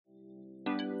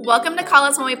Welcome to Call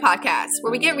Us Mommy Podcast,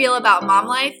 where we get real about mom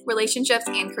life, relationships,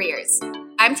 and careers.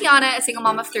 I'm Tiana, a single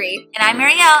mom of 3. And I'm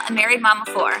Marielle, a married mom of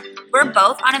 4. We're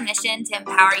both on a mission to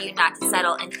empower you not to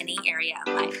settle in any area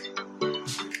of life.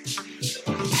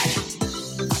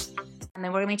 And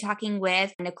then we're going to be talking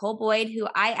with Nicole Boyd, who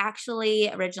I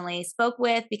actually originally spoke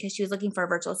with because she was looking for a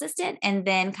virtual assistant and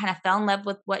then kind of fell in love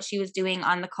with what she was doing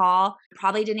on the call.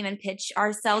 Probably didn't even pitch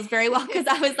ourselves very well because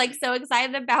I was like so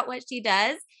excited about what she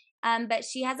does. But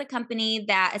she has a company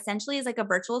that essentially is like a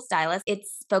virtual stylist.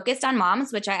 It's focused on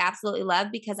moms, which I absolutely love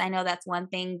because I know that's one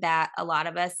thing that a lot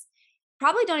of us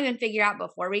probably don't even figure out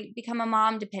before we become a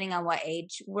mom, depending on what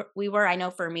age we were. I know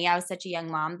for me, I was such a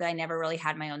young mom that I never really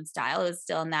had my own style. It was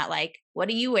still in that like, what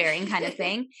are you wearing kind of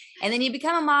thing. And then you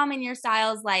become a mom and your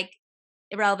style's like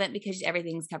irrelevant because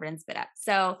everything's covered in spit up.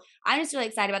 So I'm just really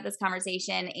excited about this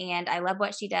conversation and I love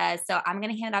what she does. So I'm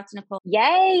going to hand it off to Nicole.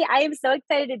 Yay. I am so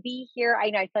excited to be here. I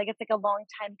know, I feel like it's like a long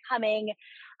time coming.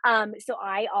 So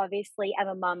I obviously am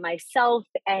a mom myself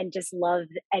and just love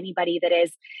anybody that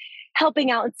is helping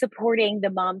out and supporting the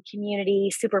mom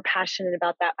community. Super passionate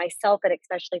about that myself and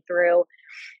especially through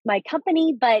my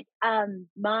company. But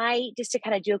just to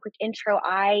kind of do a quick intro,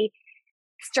 I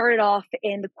started off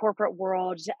in the corporate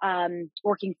world,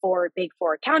 working for big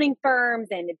 4 accounting firms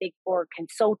and big 4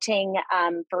 consulting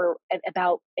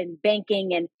in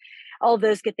banking and all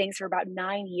those good things for about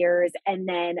 9 years. And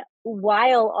then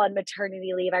while on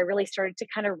maternity leave, I really started to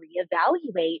kind of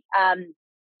reevaluate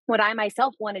what I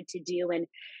myself wanted to do and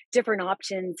different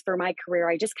options for my career.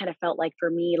 I just kind of felt like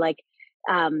for me,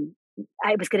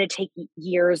 I was going to take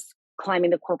years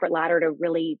climbing the corporate ladder to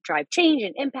really drive change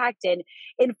and impact and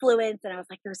influence. And I was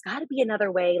like, there's got to be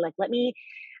another way. Like, let me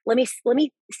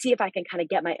see if I can kind of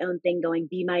get my own thing going,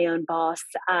 be my own boss.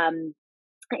 And,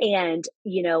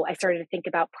 I started to think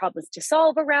about problems to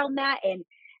solve around that and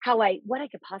what I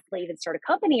could possibly even start a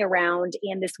company around.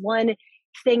 And this one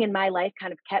thing in my life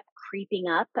kind of kept creeping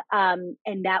up. And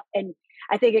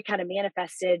I think it kind of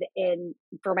manifested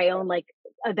for my own like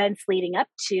events leading up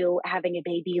to having a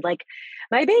baby, like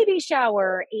my baby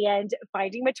shower and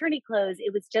finding maternity clothes.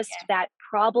 It was just that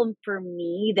problem for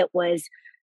me that was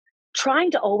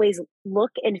trying to always look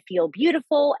and feel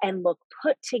beautiful and look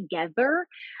put together.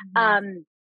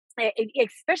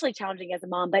 Especially challenging as a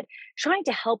mom, but trying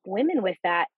to help women with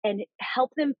that and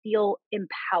help them feel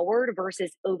empowered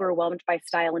versus overwhelmed by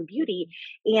style and beauty.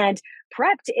 And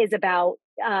Prepped is about,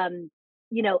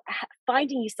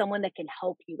 finding you someone that can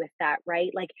help you with that,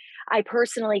 right? Like, I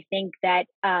personally think that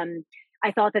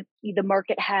I thought that the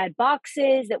market had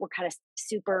boxes that were kind of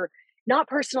super not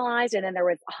personalized. And then there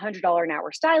was $100 an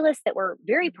hour stylists that were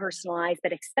very personalized,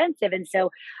 but expensive. And so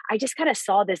I just kind of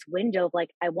saw this window of like,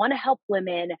 I want to help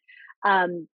women.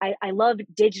 I love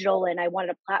digital and I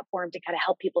wanted a platform to kind of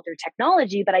help people through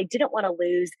technology, but I didn't want to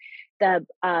lose the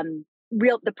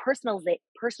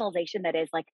personalization that is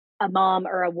like a mom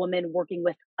or a woman working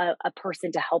with a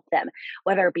person to help them,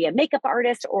 whether it be a makeup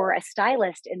artist or a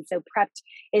stylist. And so Prepped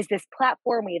is this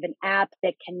platform. We have an app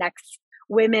that connects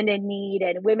women in need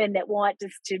and women that want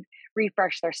just to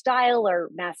refresh their style or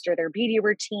master their beauty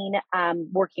routine,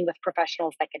 working with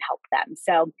professionals that can help them.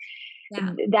 So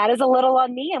that is a little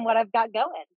on me and what I've got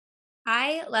going.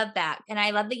 I love that. And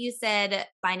I love that you said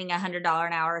finding $100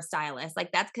 an hour stylist.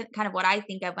 Like that's kind of what I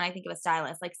think of when I think of a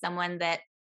stylist, like someone that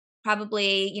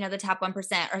probably, the top 1%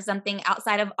 or something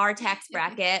outside of our tax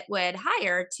bracket would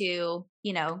hire to,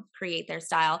 create their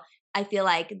style. I feel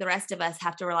like the rest of us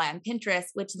have to rely on Pinterest,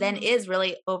 which then is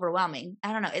really overwhelming.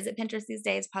 I don't know. Is it Pinterest these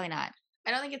days? Probably not.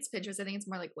 I don't think it's Pinterest. I think it's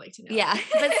more like to know. Yeah.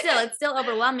 But still, it's still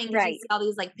overwhelming because Right. you see all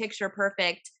these like picture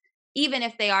perfect, even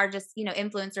if they are just,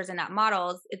 influencers and not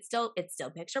models, it's still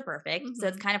picture perfect. Mm-hmm. So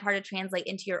it's kind of hard to translate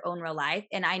into your own real life.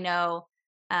 And I know,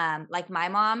 like my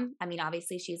mom, I mean,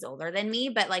 obviously she's older than me,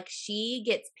 but like she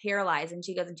gets paralyzed and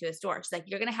she goes into a store. She's like,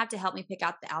 you're going to have to help me pick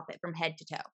out the outfit from head to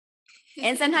toe.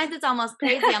 And sometimes it's almost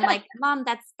crazy. I'm like, Mom,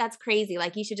 that's crazy.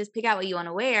 Like you should just pick out what you want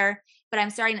to wear. But I'm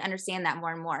starting to understand that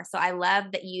more and more. So I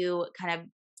love that you kind of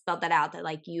spelled that out, that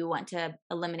like you want to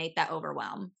eliminate that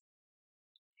overwhelm.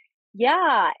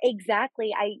 Yeah,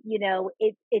 exactly.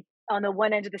 It's on the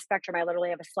one end of the spectrum. I literally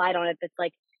have a slide on it that's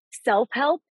like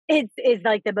self-help is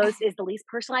like is the least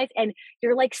personalized, and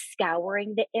you're like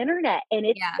scouring the internet and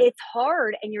it's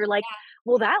hard and you're like,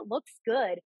 well, that looks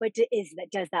good, but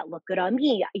does that look good on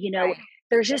me? Right.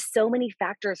 There's just so many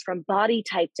factors from body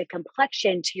type to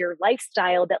complexion to your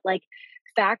lifestyle that like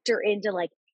factor into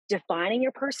like defining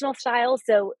your personal style.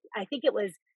 So I think it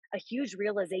was a huge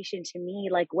realization to me,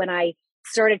 like when I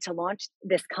started to launch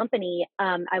this company,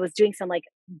 I was doing some like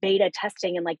beta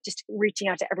testing and like just reaching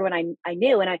out to everyone I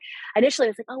knew. And I initially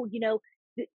was like, oh,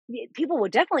 people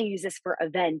would definitely use this for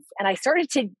events. And I started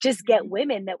to just get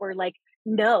women that were like,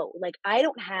 no, like I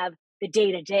don't have the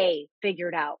day to day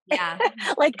figured out. Yeah.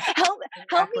 Like help me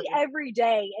Exactly. every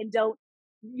day and don't,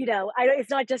 it's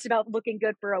not just about looking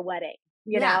good for a wedding,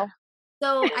 Yeah.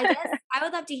 So I guess I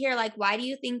would love to hear, like, why do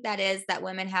you think that is that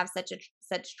women have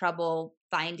such trouble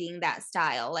finding that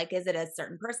style? Like, is it a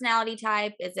certain personality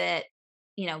type? Is it,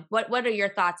 what are your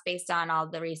thoughts based on all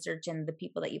the research and the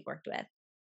people that you've worked with?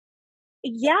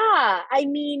 Yeah. I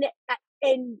mean,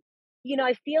 and,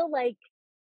 I feel like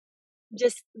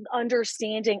just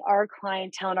understanding our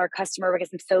clientele and our customer, because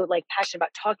I'm so like passionate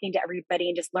about talking to everybody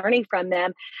and just learning from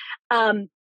them.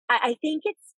 I think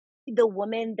it's the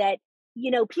woman that,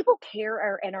 people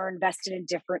care and are invested in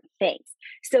different things.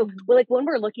 So like when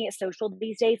we're looking at social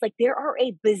these days, like there are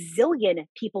a bazillion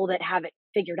people that have it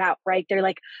figured out, right? They're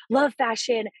like, love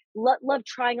fashion, love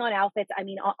trying on outfits. I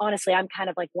mean, honestly, I'm kind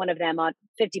of like one of them on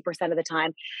 50% of the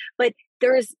time, but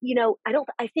there's,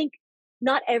 I think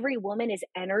not every woman is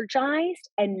energized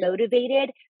and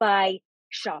motivated by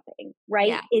shopping, right?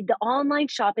 Yeah. In the online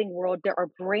shopping world, there are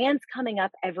brands coming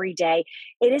up every day.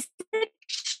 It is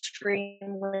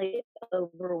extremely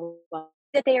overwhelming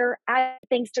that they're add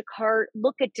things to cart,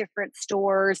 look at different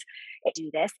stores, do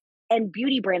this, and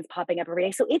beauty brands popping up every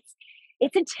day. So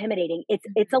it's intimidating.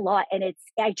 It's a lot, and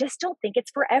I just don't think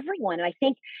it's for everyone. And I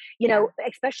think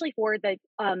especially for the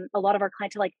a lot of our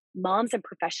clientele, like moms and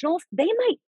professionals, they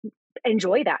might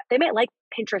enjoy that. They might like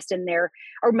Pinterest in there,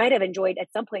 or might have enjoyed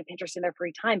at some point Pinterest in their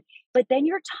free time, but then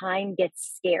your time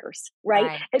gets scarce, right?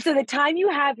 Right. And so the time you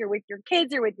have, you're with your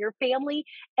kids or with your family,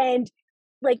 and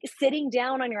like sitting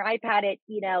down on your iPad at,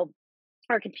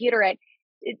 or computer at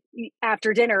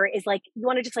after dinner is like, you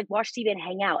want to just like watch TV and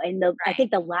hang out. And I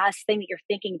think the last thing that you're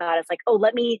thinking about is like, oh,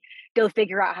 let me go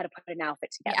figure out how to put an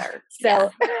outfit together. Yeah.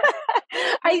 So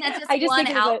That's just I just one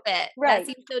think outfit. right, That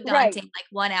seems so right, daunting, like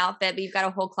one outfit, but you've got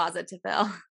a whole closet to fill.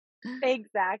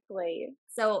 exactly.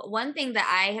 So one thing that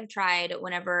I have tried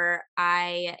whenever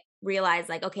I realize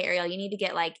like, okay, Ariel, you need to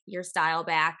get like your style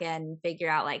back and figure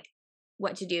out like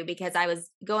what to do, because I was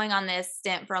going on this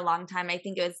stint for a long time. I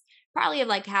think it was probably of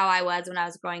like how I was when I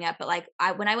was growing up, but like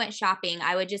when I went shopping,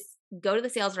 I would just go to the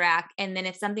sales rack, and then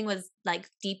if something was like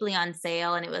deeply on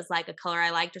sale and it was like a color I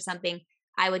liked or something,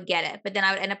 I would get it. But then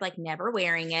I would end up like never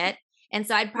wearing it. And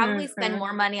so I'd probably spend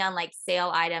more money on like sale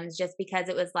items just because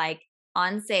it was like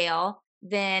on sale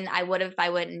than I would if I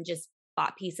wouldn't just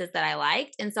bought pieces that I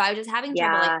liked. And so I was just having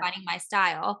trouble like Yeah. finding my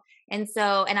style. And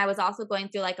I was also going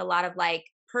through like a lot of like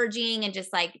purging and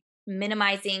just like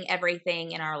minimizing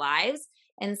everything in our lives.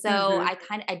 And so Mhm.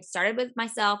 I started with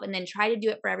myself and then try to do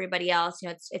it for everybody else.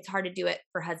 It's hard to do it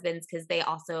for husbands because they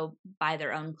also buy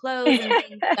their own clothes and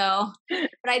things. So,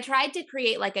 but I tried to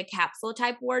create like a capsule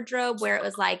type wardrobe where it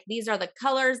was like, these are the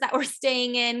colors that we're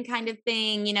staying in kind of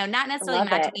thing, not I necessarily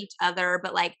love matching it. each other,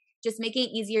 but like just making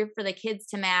it easier for the kids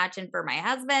to match and for my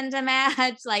husband to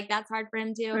match. Like that's hard for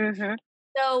him too. Mhm.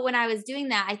 So when I was doing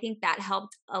that, I think that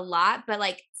helped a lot, but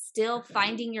like still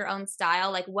finding your own style,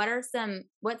 like what's some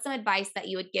advice that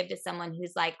you would give to someone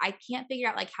who's like, I can't figure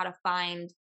out like how to find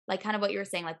like kind of what you were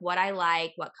saying, like what I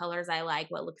like, what colors I like,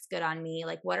 what looks good on me,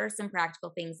 like what are some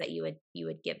practical things that you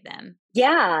would give them?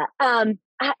 Yeah.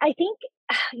 I think,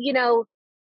 you know,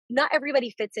 not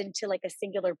everybody fits into like a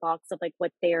singular box of like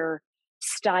what their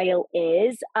style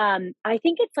is. I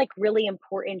think it's like really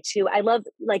important to, I love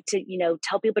like to,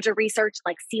 tell people to research,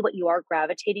 like see what you are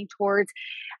gravitating towards.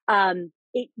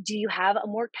 Do you have a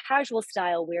more casual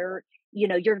style where,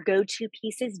 your go-to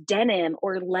piece is denim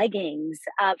or leggings?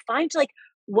 Find like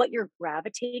what you're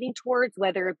gravitating towards,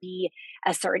 whether it be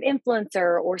a certain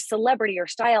influencer or celebrity or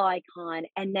style icon,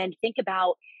 and then think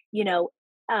about, you know,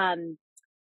 um,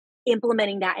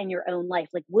 implementing that in your own life.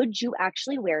 Like, would you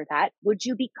actually wear that? Would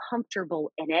you be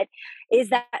comfortable in it? Is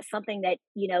that something that,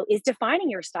 is defining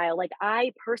your style? Like,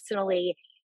 I personally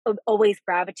always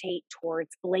gravitate towards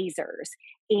blazers.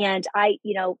 And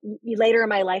later in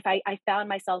my life, I found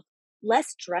myself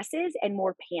less dresses and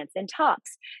more pants and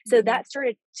tops. So Mhm. that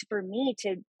started for me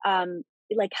to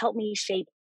like help me shape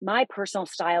my personal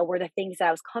style, were the things that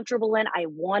I was comfortable in, I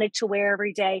wanted to wear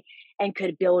every day, and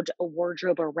could build a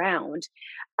wardrobe around.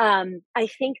 I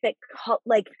think that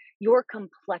like your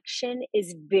complexion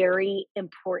is very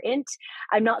important.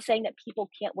 I'm not saying that people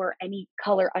can't wear any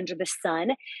color under the sun,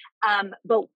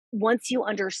 but once you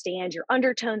understand your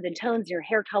undertones and tones, your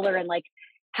hair color, and like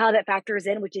how that factors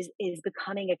in, which is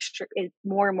becoming is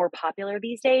more and more popular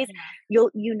these days, Yeah.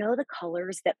 you'll the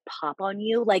colors that pop on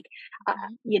you, like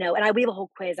Mhm. and we have a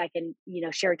whole quiz I can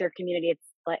share with their community. It's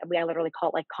like I literally call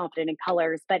it like confident in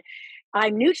colors, but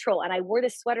I'm neutral. And I wore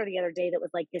this sweater the other day that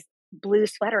was like this blue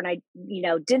sweater and I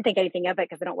didn't think anything of it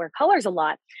because I don't wear colors a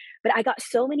lot, but I got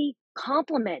so many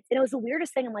compliments and it was the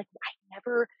weirdest thing. I'm like,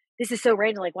 this is so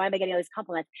random. Like, why am I getting all these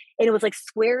compliments? And it was like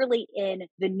squarely in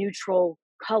the neutral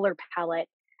color palette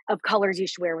of colors you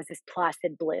should wear was this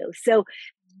placid blue. So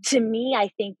to me, I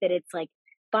think that it's like,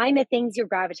 find the things you're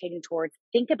gravitating towards.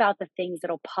 Think about the things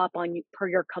that'll pop on you per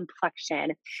your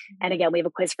complexion. And again, we have a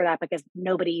quiz for that because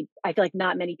I feel like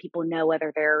not many people know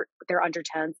whether they're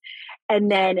undertones.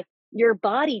 And then your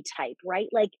body type, right?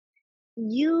 Like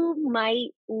you might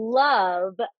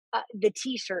love the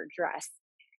t-shirt dress,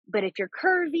 but if you're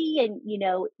curvy and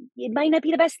it might not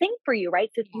be the best thing for you, right?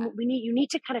 So you need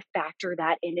to kind of factor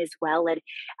that in as well,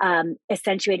 and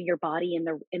accentuating your body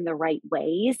in the right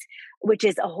ways, which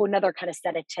is a whole nother kind of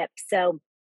set of tips. So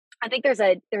I think there's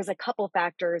a couple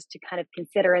factors to kind of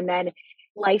consider, and then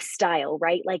lifestyle,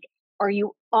 right? Like, are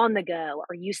you on the go?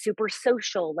 Are you super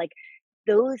social? Like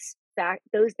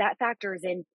that factors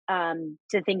in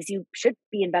to things you should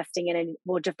be investing in and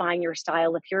will define your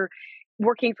style. If you're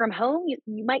working from home,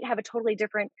 you might have a totally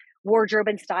different wardrobe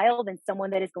and style than someone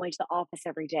that is going to the office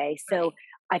every day. So Right.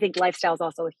 I think lifestyle is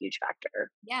also a huge factor.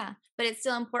 Yeah, but it's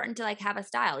still important to like have a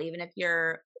style, even if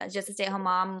you're just a stay-at-home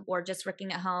mom or just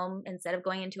working at home instead of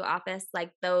going into office.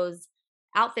 Like those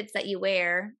outfits that you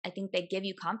wear, I think they give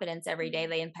you confidence every day.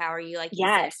 They empower you, like you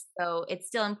said. Yes, So it's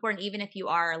still important, even if you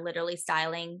are literally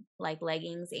styling like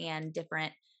leggings and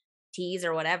different tees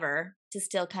or whatever, to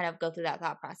still kind of go through that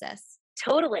thought process.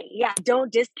 totally. Yeah.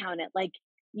 Don't discount it. Like,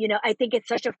 I think it's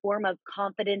such a form of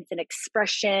confidence and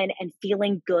expression and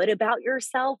feeling good about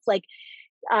yourself. Like,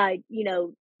 uh, you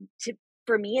know,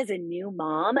 for me as a new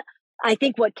mom, I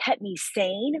think what kept me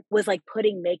sane was like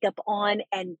putting makeup on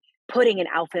and putting an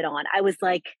outfit on. I was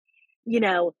like,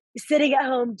 sitting at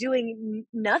home doing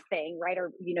nothing, right?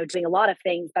 Or, doing a lot of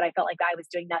things, but I felt like I was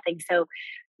doing nothing. So,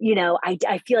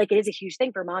 I feel like it is a huge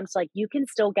thing for moms. Like you can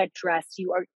still get dressed.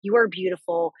 You are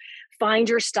beautiful. Find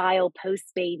your style post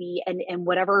baby and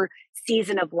whatever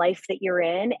season of life that you're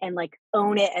in, and like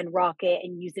own it and rock it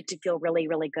and use it to feel really,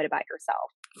 really good about yourself.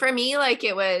 For me, like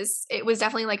it was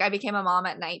definitely like I became a mom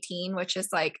at 19, which is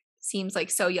like seems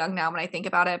like so young now when I think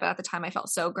about it, but at the time I felt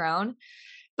so grown.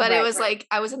 But it was Right. like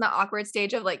I was in the awkward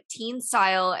stage of like teen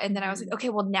style, and then I was like, okay,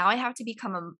 well now I have to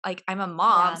become I'm a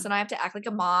mom, Yeah. so now I have to act like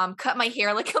a mom, cut my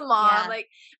hair like a mom. Yeah. Like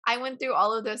I went through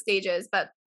all of those stages,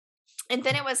 and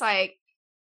then it was like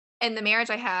in the marriage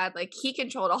I had, like he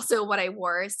controlled also what I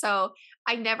wore. So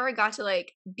I never got to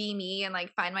like be me and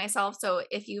like find myself. So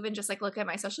if you even just like look at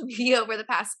my social media over the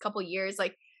past couple years,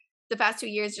 like the past 2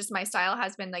 years, just my style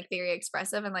has been like very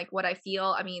expressive and like what I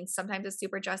feel. I mean, sometimes it's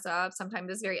super dress up, sometimes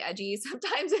it's very edgy,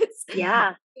 sometimes it's,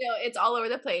 Yeah. it's all over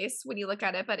the place when you look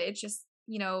at it, but it's just,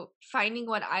 finding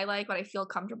what I like, what I feel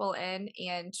comfortable in,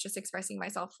 and just expressing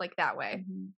myself like that way.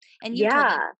 Mhm. And you told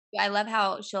me, Yeah. I love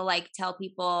how she'll like tell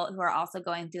people who are also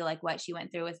going through like what she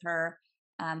went through with her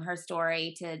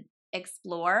story to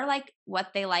explore like what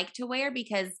they like to wear,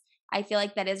 because I feel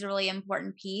like that is a really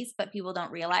important piece, but people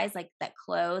don't realize like that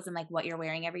clothes and like what you're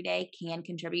wearing every day can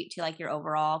contribute to like your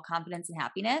overall confidence and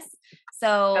happiness.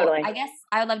 So Totally. I guess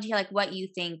I would love to hear like what you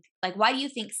think, like why do you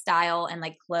think style and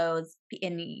like clothes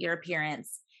in your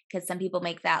appearance? Because some people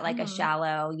make that like a Mhm.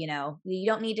 shallow, you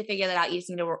don't need to figure that out. You just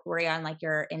need to worry on like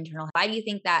your internal. Why do you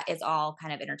think that is all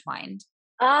kind of intertwined?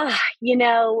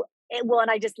 Well,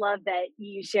 and I just love that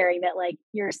you sharing that like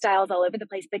your style's all over the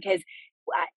place because,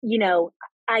 uh, you know,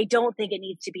 I don't think it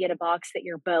needs to be in a box that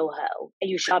you're boho and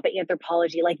you shop at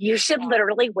Anthropologie. Like you should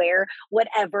literally wear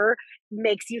whatever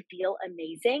makes you feel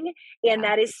amazing. And Yeah.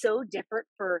 that is so different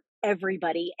for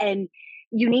everybody. And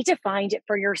you need to find it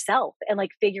for yourself and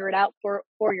like figure it out for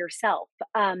yourself.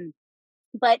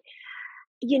 But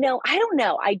I don't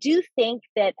know. I do think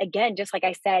that again, just like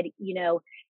I said,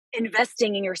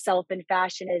 investing in yourself in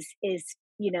fashion is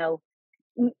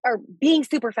or being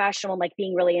super fashionable and like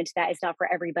being really into that is not for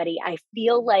everybody. I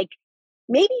feel like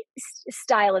maybe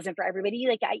style isn't for everybody.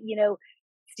 Like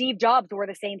Steve Jobs wore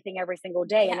the same thing every single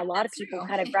day, and Yeah, a lot of that's people true.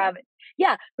 kind of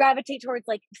gravitate towards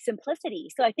like simplicity.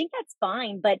 So I think that's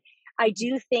fine, but I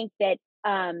do think that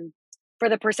for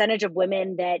the percentage of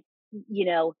women that you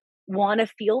know want to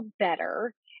feel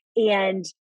better and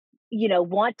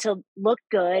want to look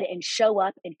good and show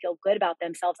up and feel good about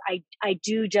themselves, I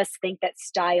do just think that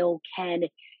style can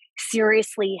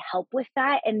seriously help with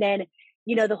that. And then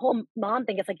the whole mom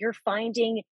thing, it's like you're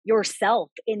finding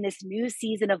yourself in this new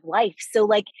season of life, so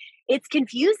like it's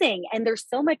confusing and there's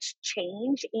so much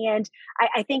change. And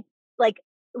I think like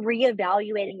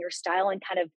reevaluating your style and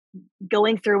kind of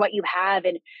going through what you have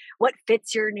and what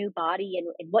fits your new body and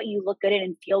what you look good in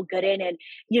and feel good in, and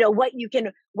what you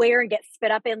can wear and get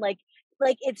spit up in, like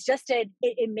like, it's just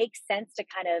it makes sense to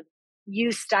kind of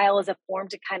use style as a form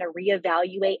to kind of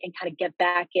reevaluate and kind of get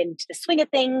back into the swing of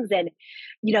things and,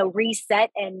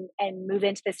 reset and move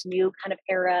into this new kind of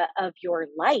era of your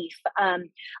life.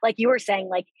 Like you were saying,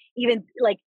 like, even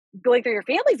like going through your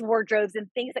family's wardrobes and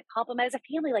things that complement as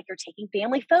a family, like you're taking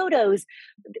family photos,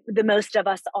 the most of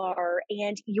us are,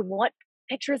 and you want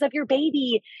pictures of your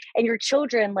baby and your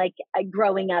children, like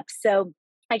growing up. So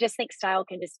I just think style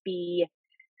can just be,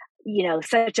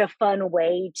 such a fun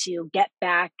way to get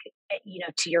back,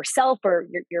 to yourself or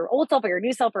your old self or your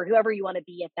new self or whoever you want to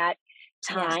be at that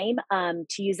time,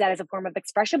 to use that as a form of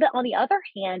expression. But on the other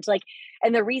hand, like,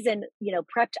 and the reason,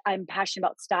 Prepped, I'm passionate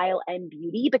about style and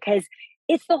beauty because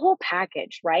it's the whole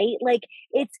package, right? Like,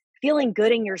 it's feeling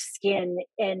good in your skin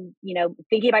and,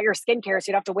 thinking about your skincare so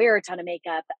you don't have to wear a ton of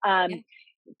makeup.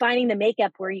 Finding the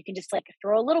makeup where you can just like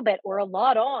throw a little bit or a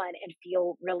lot on and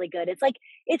feel really good. It's like,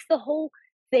 it's the whole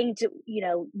thing to,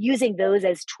 using those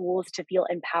as tools to feel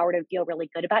empowered and feel really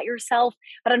good about yourself.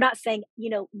 But I'm not saying,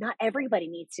 not everybody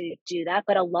needs to do that,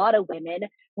 but a lot of women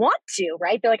want to,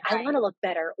 right? They're like, I want to look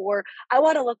better, or I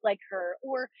want to look like her,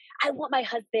 or I want my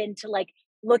husband to like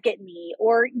look at me,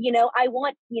 or, I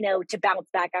want, to bounce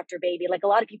back after baby. Like a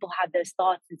lot of people have those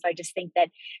thoughts. And so I just think that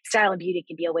style and beauty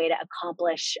can be a way to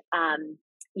accomplish,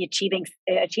 achieving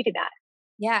that.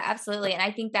 Yeah, absolutely. And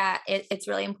I think that it's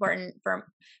really important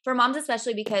for moms,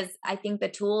 especially because I think the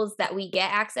tools that we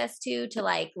get access to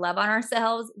like love on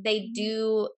ourselves, they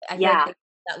do, I feel like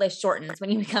that list shortens when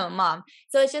you become a mom.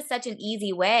 So it's just such an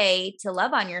easy way to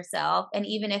love on yourself. And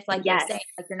even if like you're saying,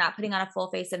 like you're not putting on a full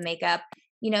face of makeup,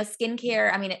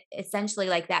 skincare, I mean, essentially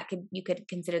like you could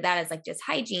consider that as like just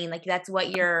hygiene. Like that's what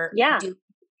you're do,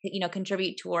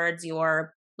 contribute towards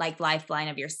your like lifeline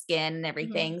of your skin and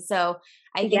everything. So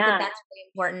I think that that's really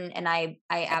important. And I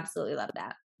absolutely love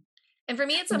that. And for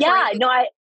me, it's important. Yeah, no,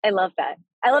 I love that.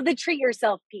 I love the treat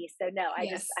yourself piece. So no, I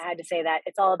had to say that.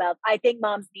 It's all about, I think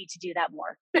moms need to do that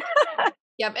more.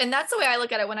 Yep. And that's the way I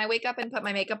look at it. When I wake up and put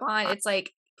my makeup on, it's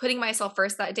like putting myself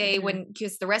first that day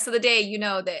because the rest of the day,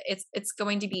 that it's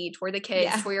going to be toward the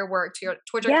kids, for your work,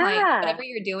 towards your client, whatever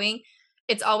you're doing,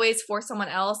 it's always for someone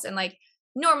else. And like,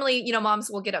 normally, moms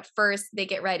will get up first, they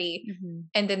get ready,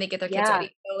 and then they get their kids ready.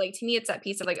 So like, to me, it's that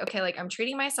piece of like, okay, like I'm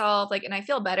treating myself, like, and I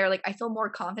feel better. Like I feel more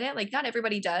confident. Like not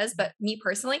everybody does, but me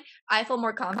personally, I feel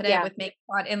more confident with makeup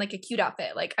on and like a cute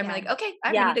outfit. Like I'm like, okay,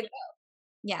 I'm ready to go.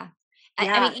 Yeah.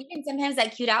 I mean, even sometimes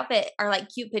that cute outfit are like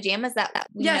cute pajamas that,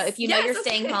 if you're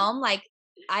staying home, like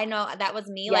I know that was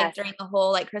me like during the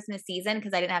whole like Christmas season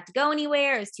because I didn't have to go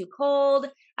anywhere. It was too cold.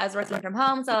 I was working from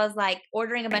home. So I was like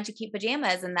ordering a bunch of cute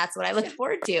pajamas and that's what I looked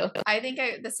forward to. I think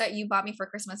the set you bought me for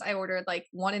Christmas, I ordered like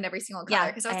one in every single color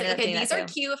because I was like, okay, these are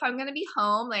cute if I'm going to be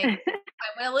home. Like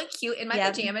I want to look cute in my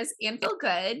pajamas and feel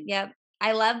good. Yep.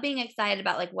 I love being excited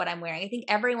about like what I'm wearing. I think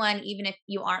everyone, even if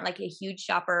you aren't like a huge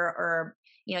shopper or,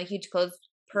 a huge clothes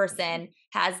person,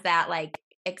 has that like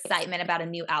excitement about a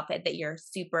new outfit that you're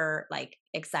super like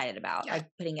excited about, like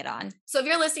putting it on. So if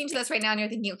you're listening to this right now and you're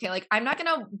thinking, okay, like I'm not going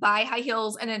to buy high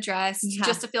heels and a dress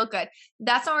just to feel good.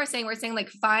 That's not what we're saying. We're saying like,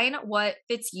 find what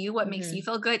fits you, what makes you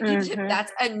feel good. Even if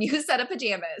that's a new set of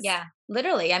pajamas. Yeah,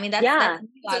 literally. I mean, that's a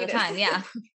lot of the time. Yeah.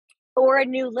 Or a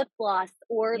new lip gloss,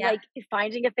 or like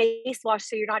finding a face wash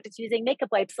so you're not just using makeup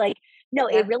wipes. Like, no,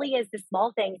 it really is the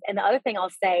small things. And the other thing I'll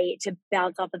say to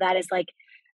bounce off of that is like,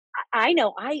 I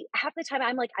know half the time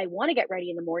I'm like, I want to get ready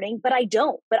in the morning, but I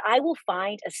don't. But I will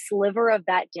find a sliver of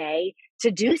that day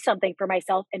to do something for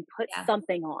myself and put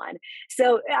something on.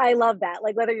 So I love that.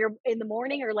 Like whether you're in the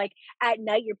morning or like at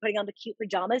night, you're putting on the cute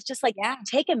pajamas, just like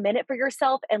take a minute for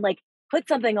yourself and like put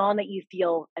something on that you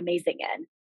feel amazing in.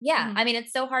 Yeah. I mean,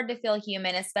 it's so hard to feel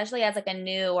human, especially as like a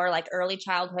new or like early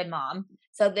childhood mom.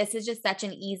 So this is just such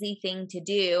an easy thing to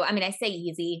do. I mean, I say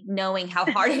easy, knowing how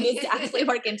hard it is to actually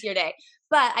work into your day.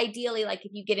 But ideally, like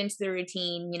if you get into the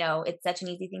routine, it's such an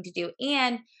easy thing to do.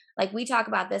 And like we talk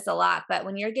about this a lot, but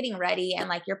when you're getting ready and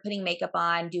like you're putting makeup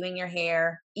on, doing your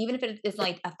hair, even if it's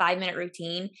like a 5-minute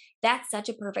routine, that's such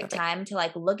a perfect time to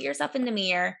like look at yourself in the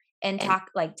mirror and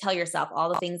tell yourself all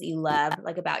the things that you love,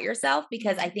 like about yourself,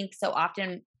 because I think so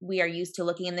often we are used to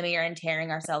looking in the mirror and tearing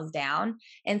ourselves down.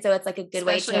 And so it's like a good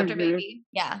especially way to, after baby.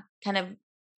 kind of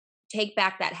take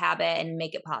back that habit and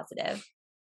make it positive.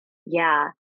 Yeah.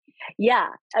 Yeah.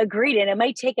 Agreed. And it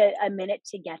might take a minute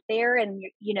to get there. And,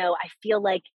 I feel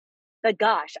like, but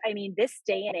gosh, I mean, this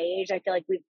day and age, I feel like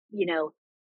we've,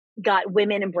 got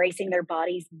women embracing their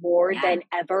bodies more than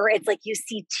ever. It's like you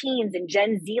see teens and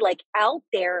Gen Z like out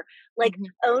there, like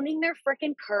owning their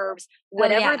freaking curves,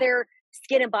 whatever their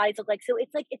skin and bodies look like. So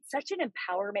it's like, it's such an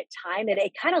empowerment time that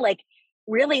it kind of like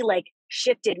really like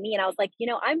shifted me. And I was like,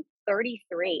 I'm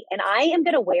 33 and I am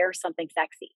going to wear something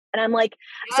sexy. And I'm like,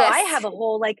 Yes. so I have a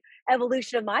whole like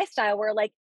evolution of my style where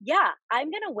like, yeah,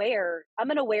 I'm going to wear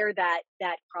that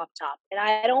crop top. And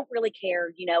I don't really care,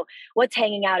 what's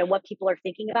hanging out and what people are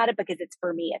thinking about it because it's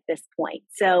for me at this point.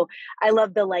 So I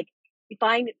love the like,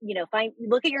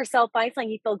 look at yourself, find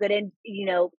something you feel good in,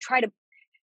 try to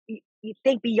you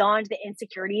think beyond the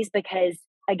insecurities because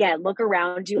again, look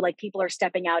around you, like people are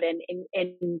stepping out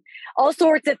in all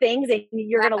sorts of things and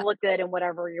you're going to look good in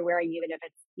whatever you're wearing, even if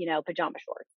it's, pajama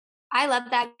shorts. I love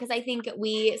that because I think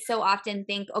we so often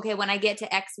think, okay, when I get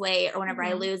to X weight or whenever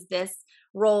I lose this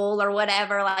roll or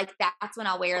whatever, like that's when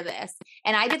I'll wear this.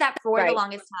 And I did that for the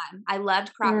longest time. I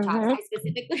loved crop tops. I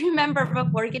specifically remember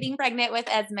before getting pregnant with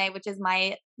Esme, which is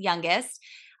my youngest,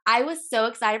 I was so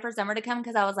excited for summer to come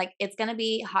because I was like, it's going to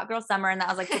be hot girl summer. And that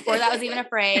was like, before that was even a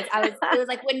phrase, it was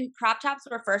like when crop tops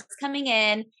were first coming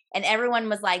in and everyone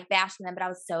was like bashing them, but I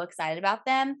was so excited about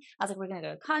them. I was like, we're going to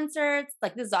go to concerts.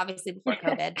 Like this is obviously before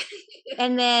COVID.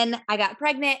 And then I got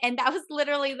pregnant and that was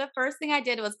literally the first thing I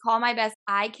did was call my best.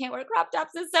 I can't wear crop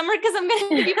tops this summer because I'm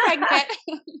going to be pregnant.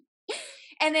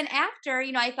 And then after,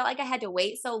 I felt like I had to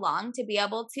wait so long to be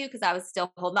able to, because I was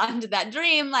still holding on to that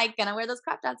dream, like gonna wear those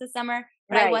crop tops this summer.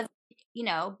 But I wasn't,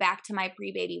 back to my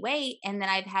pre-baby weight. And then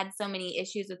I've had so many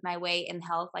issues with my weight and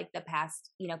health, like the past,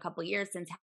 couple years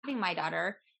since having my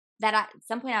daughter, that at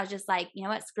some point I was just like, you know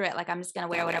what, screw it. Like I'm just gonna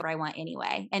wear whatever I want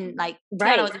anyway. And like,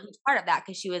 Tiana was a huge part of that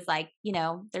because she was like,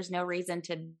 there's no reason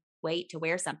to wait to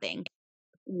wear something.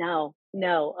 No,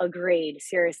 agreed.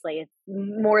 Seriously, it's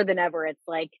more than ever. It's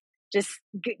like, just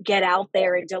get out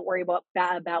there and don't worry about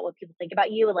what people think about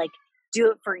you. Like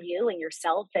do it for you and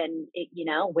yourself and,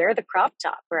 wear the crop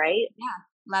top, right? Yeah.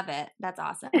 Love it. That's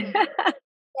awesome.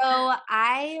 So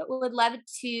I would love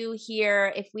to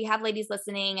hear if we have ladies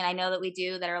listening, and I know that we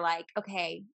do, that are like,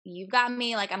 okay, you've got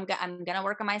me, like I'm going to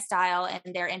work on my style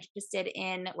and they're interested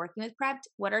in working with Prepped.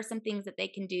 What are some things that they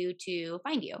can do to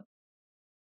find you?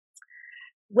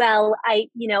 Well, I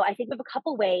think of a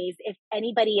couple ways. If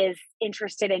anybody is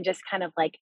interested in just kind of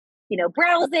like,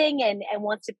 browsing and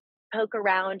wants to poke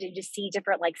around and just see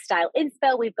different like style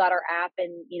inspo, we've got our app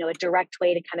and, a direct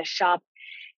way to kind of shop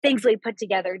things we put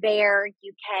together there.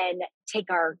 You can take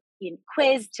our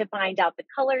quiz to find out the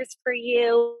colors for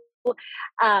you.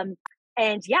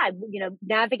 And yeah,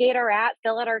 navigate our app,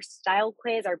 fill out our style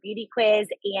quiz, our beauty quiz,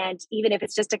 and even if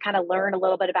it's just to kind of learn a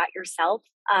little bit about yourself.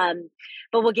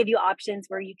 But we'll give you options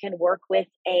where you can work with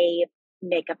a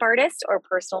makeup artist or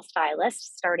personal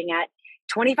stylist starting at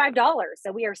 $25.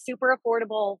 So we are super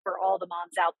affordable for all the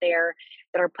moms out there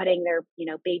that are putting their,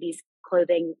 baby's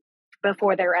clothing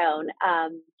before their own.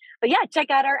 But yeah, check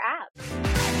out our app.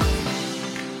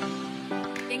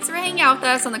 Thanks for hanging out with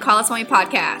us on the Call Us Mommy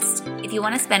podcast. If you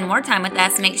want to spend more time with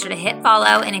us, make sure to hit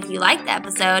follow. And if you liked the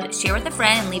episode, share with a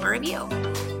friend and leave a review.